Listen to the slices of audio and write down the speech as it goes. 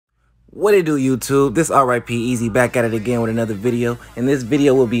What it do, YouTube? This RiP Easy back at it again with another video, and this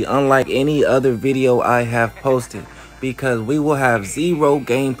video will be unlike any other video I have posted because we will have zero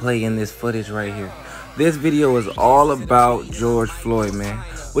gameplay in this footage right here. This video is all about George Floyd, man.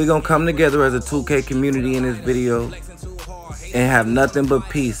 We're gonna come together as a 2K community in this video and have nothing but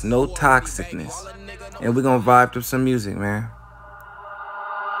peace, no toxicness, and we're gonna vibe to some music, man.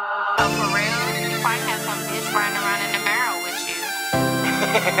 Oh, for real? You probably have some bitch riding around in the barrel with you.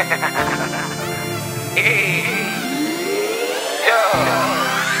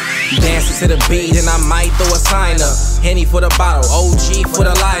 Dancing to the beat and I might throw a sign up. Henny for the bottle, OG for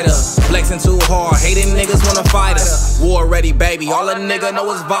the lighter. Flexing too hard, hating niggas wanna fight us. War ready, baby, all a nigga know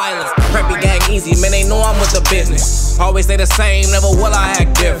is violence. Preppy gang easy, man, they know I'm with the business. Always stay the same, never will I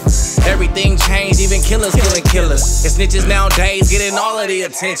act different. Everything changed, even killers killing killers. And snitches nowadays getting all of the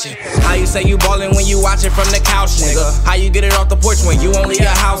attention. How you say you ballin' when you watch it from the couch, nigga? How you get it off the porch when you only a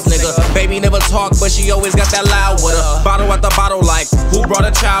house, nigga? Baby never talk, but she always got that loud with her. Bottle at the bottle like, who brought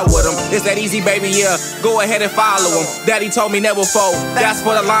a child with him? It's that easy, baby, yeah, go ahead and follow him. Daddy told me never fold, that's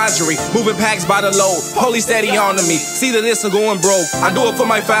for the laundry. Moving packs by the load, police steady on to me. See that this are going broke, I do it for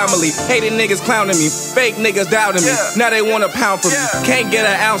my family. Hating niggas clowning me, fake niggas doubting me. Now they want a pound from me, can't get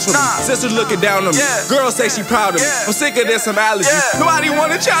an ounce from me. Sister looking down on me, girl say she proud of me. I'm sick of this, some allergies, nobody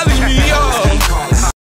wanna challenge me, yo.